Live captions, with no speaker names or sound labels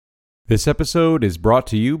This episode is brought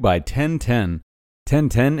to you by 1010.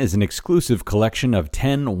 1010 is an exclusive collection of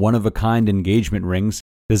 10 one-of-a-kind engagement rings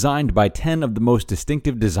designed by 10 of the most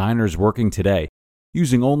distinctive designers working today.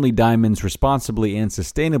 Using only diamonds responsibly and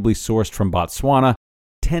sustainably sourced from Botswana,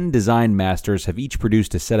 10 design masters have each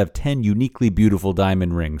produced a set of 10 uniquely beautiful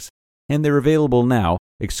diamond rings, and they're available now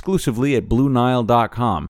exclusively at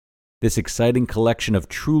BlueNile.com. This exciting collection of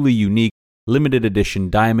truly unique, limited edition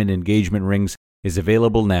diamond engagement rings is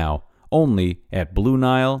available now only at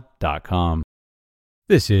BlueNile.com.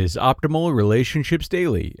 This is Optimal Relationships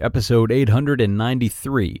Daily, episode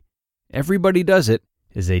 893. Everybody Does It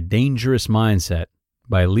is a Dangerous Mindset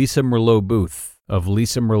by Lisa Merlo Booth of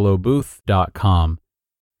lisamerlobooth.com.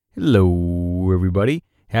 Hello, everybody.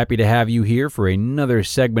 Happy to have you here for another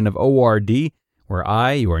segment of ORD, where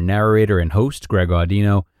I, your narrator and host, Greg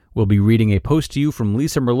Audino, will be reading a post to you from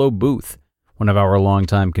Lisa Merlo Booth, one of our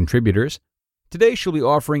longtime contributors. Today, she'll be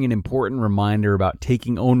offering an important reminder about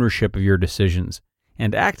taking ownership of your decisions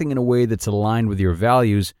and acting in a way that's aligned with your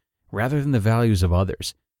values rather than the values of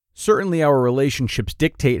others. Certainly, our relationships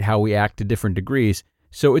dictate how we act to different degrees,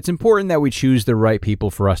 so it's important that we choose the right people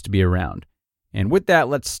for us to be around. And with that,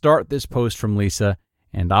 let's start this post from Lisa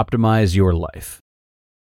and optimize your life.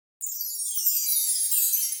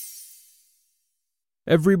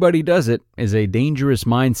 Everybody Does It is a Dangerous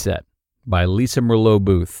Mindset by Lisa Merlo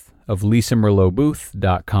Booth of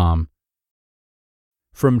lisamerlobooth.com.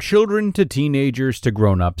 From children to teenagers to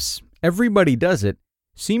grown-ups, everybody does it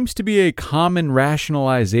seems to be a common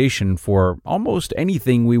rationalization for almost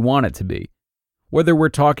anything we want it to be. Whether we're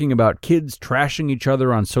talking about kids trashing each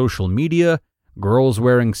other on social media, girls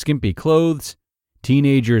wearing skimpy clothes,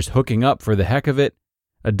 teenagers hooking up for the heck of it,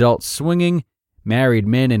 adults swinging, married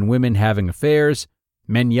men and women having affairs,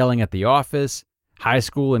 men yelling at the office, high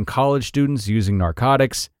school and college students using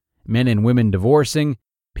narcotics, men and women divorcing,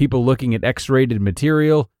 people looking at X-rated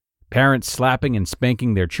material, parents slapping and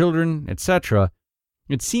spanking their children, etc.,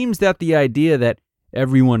 it seems that the idea that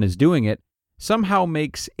everyone is doing it somehow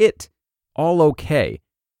makes it all okay.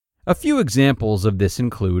 A few examples of this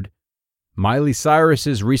include Miley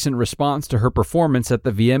Cyrus's recent response to her performance at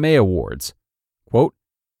the VMA Awards. Quote,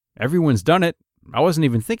 "Everyone's done it. I wasn't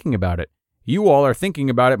even thinking about it. You all are thinking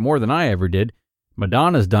about it more than I ever did.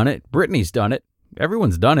 Madonna's done it. Britney's done it.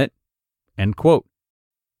 Everyone's done it." End quote.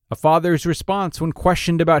 A father's response when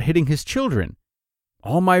questioned about hitting his children.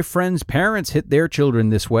 "All my friends' parents hit their children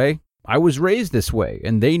this way. I was raised this way,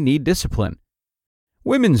 and they need discipline."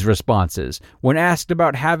 Women's responses when asked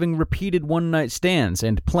about having repeated one-night stands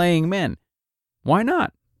and playing men. "Why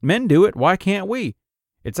not? Men do it. Why can't we?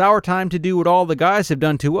 It's our time to do what all the guys have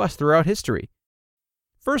done to us throughout history."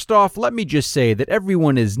 First off, let me just say that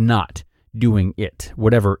everyone is not doing it,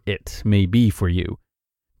 whatever it may be for you.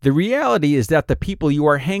 The reality is that the people you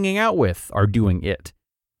are hanging out with are doing it.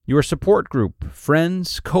 Your support group,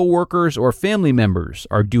 friends, co-workers, or family members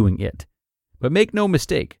are doing it. But make no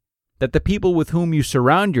mistake that the people with whom you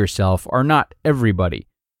surround yourself are not everybody.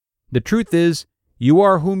 The truth is, you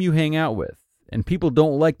are whom you hang out with, and people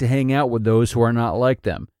don't like to hang out with those who are not like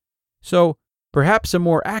them. So, perhaps a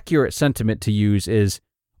more accurate sentiment to use is,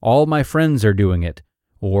 all my friends are doing it,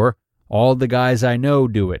 or all the guys I know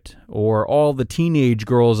do it, or all the teenage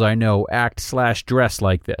girls I know act/dress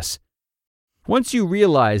like this. Once you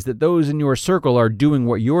realize that those in your circle are doing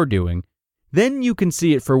what you're doing, then you can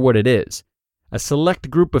see it for what it is. A select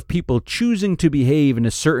group of people choosing to behave in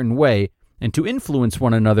a certain way and to influence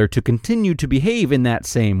one another to continue to behave in that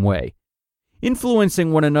same way.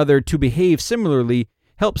 Influencing one another to behave similarly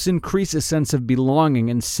helps increase a sense of belonging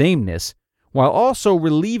and sameness, while also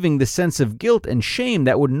relieving the sense of guilt and shame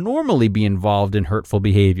that would normally be involved in hurtful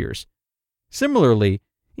behaviors. Similarly,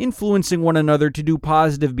 influencing one another to do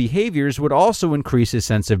positive behaviors would also increase a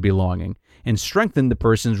sense of belonging and strengthen the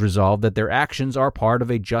person's resolve that their actions are part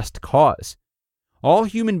of a just cause. All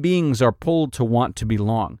human beings are pulled to want to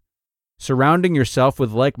belong. Surrounding yourself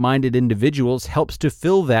with like-minded individuals helps to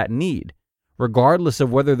fill that need, regardless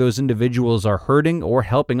of whether those individuals are hurting or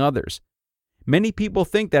helping others. Many people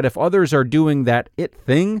think that if others are doing that it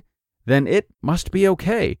thing, then it must be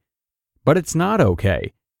okay. But it's not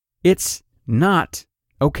okay. It's not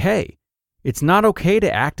okay. It's not okay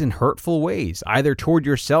to act in hurtful ways, either toward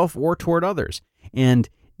yourself or toward others, and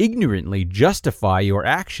ignorantly justify your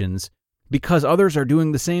actions because others are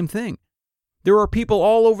doing the same thing. There are people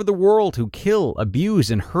all over the world who kill,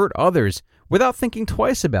 abuse, and hurt others without thinking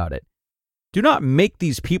twice about it. Do not make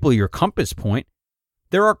these people your compass point.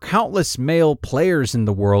 There are countless male players in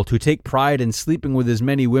the world who take pride in sleeping with as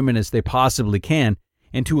many women as they possibly can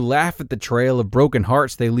and who laugh at the trail of broken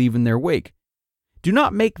hearts they leave in their wake. Do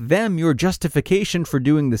not make them your justification for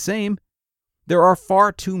doing the same. There are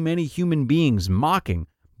far too many human beings mocking,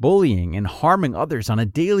 bullying, and harming others on a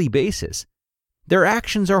daily basis. Their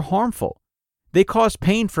actions are harmful. They cause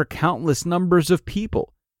pain for countless numbers of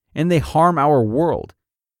people, and they harm our world.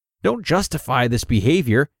 Don't justify this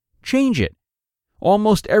behavior, change it.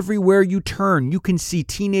 Almost everywhere you turn, you can see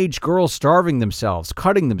teenage girls starving themselves,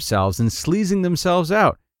 cutting themselves, and sleazing themselves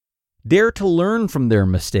out. Dare to learn from their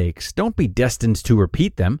mistakes. Don't be destined to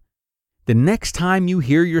repeat them. The next time you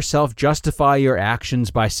hear yourself justify your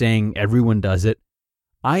actions by saying everyone does it,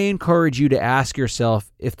 I encourage you to ask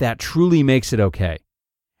yourself if that truly makes it okay.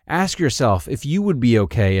 Ask yourself if you would be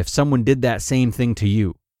okay if someone did that same thing to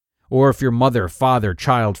you, or if your mother, father,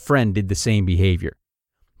 child, friend did the same behavior.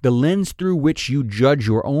 The lens through which you judge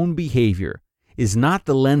your own behavior is not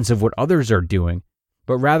the lens of what others are doing,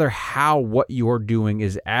 but rather how what you're doing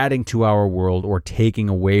is adding to our world or taking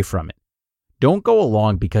away from it. Don't go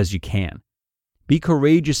along because you can. Be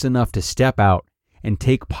courageous enough to step out and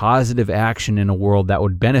take positive action in a world that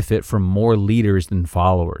would benefit from more leaders than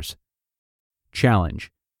followers.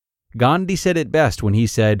 Challenge. Gandhi said it best when he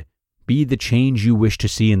said, "Be the change you wish to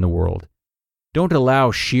see in the world." Don't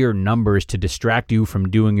allow sheer numbers to distract you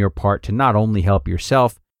from doing your part to not only help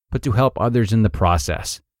yourself, but to help others in the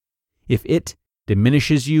process. If it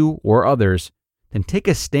diminishes you or others, then take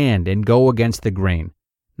a stand and go against the grain,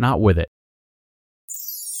 not with it.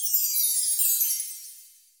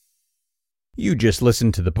 You just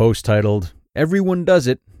listened to the post titled, "Everyone Does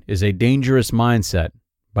It is a Dangerous Mindset"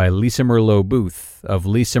 by Lisa Merlo Booth of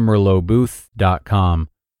lisamerlobooth.com.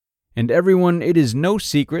 And everyone, it is no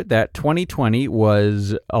secret that 2020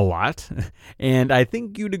 was a lot, and I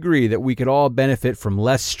think you'd agree that we could all benefit from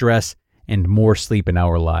less stress and more sleep in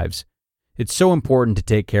our lives. It's so important to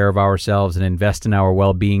take care of ourselves and invest in our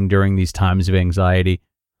well-being during these times of anxiety,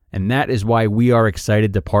 and that is why we are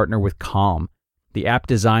excited to partner with Calm, the app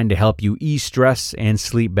designed to help you ease stress and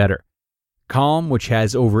sleep better. Calm, which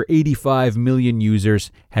has over 85 million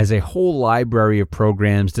users, has a whole library of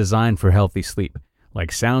programs designed for healthy sleep,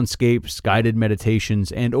 like soundscapes, guided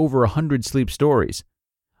meditations, and over 100 sleep stories.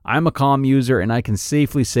 I'm a Calm user, and I can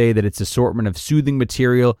safely say that its assortment of soothing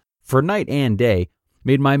material for night and day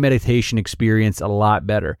made my meditation experience a lot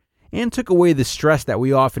better, and took away the stress that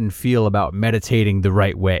we often feel about meditating the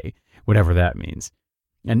right way, whatever that means.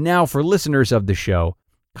 And now for listeners of the show,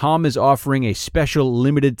 Calm is offering a special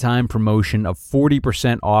limited time promotion of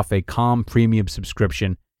 40% off a Calm premium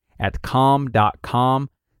subscription at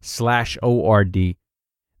calm.com/ORD.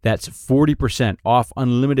 That's 40% off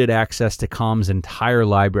unlimited access to Calm's entire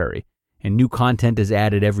library, and new content is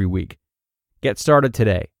added every week. Get started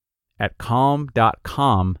today at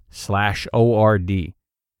calm.com/ORD.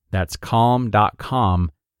 That's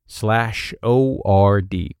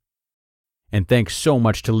calm.com/ORD. And thanks so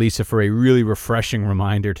much to Lisa for a really refreshing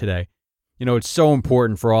reminder today. You know, it's so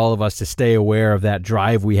important for all of us to stay aware of that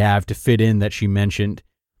drive we have to fit in that she mentioned.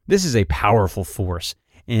 This is a powerful force,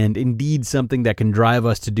 and indeed something that can drive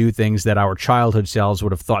us to do things that our childhood selves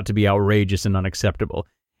would have thought to be outrageous and unacceptable.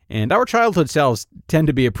 And our childhood selves tend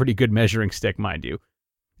to be a pretty good measuring stick, mind you.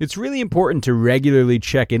 It's really important to regularly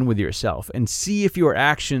check in with yourself and see if your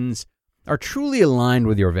actions are truly aligned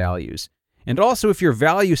with your values. And also if your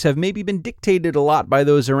values have maybe been dictated a lot by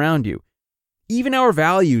those around you. Even our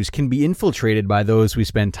values can be infiltrated by those we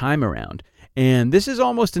spend time around, and this is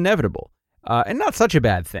almost inevitable. And not such a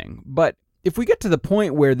bad thing, but if we get to the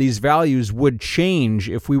point where these values would change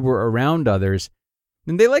if we were around others,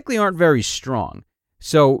 then they likely aren't very strong.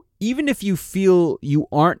 So even if you feel you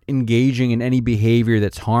aren't engaging in any behavior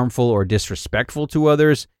that's harmful or disrespectful to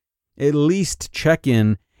others, at least check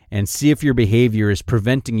in and see if your behavior is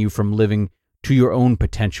preventing you from living to your own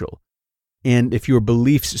potential, and if your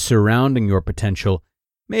beliefs surrounding your potential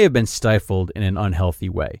may have been stifled in an unhealthy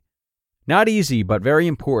way. Not easy, but very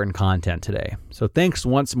important content today. So thanks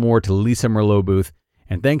once more to Lisa Merlo Booth,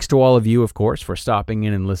 and thanks to all of you, of course, for stopping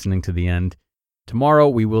in and listening to the end. Tomorrow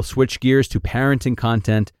we will switch gears to parenting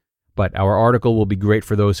content, but our article will be great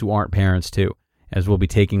for those who aren't parents too, as we'll be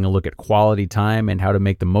taking a look at quality time and how to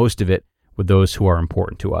make the most of it with those who are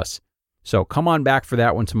important to us. So come on back for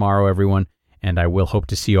that one tomorrow, everyone, and I will hope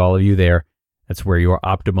to see all of you there. That's where your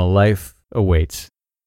optimal life awaits.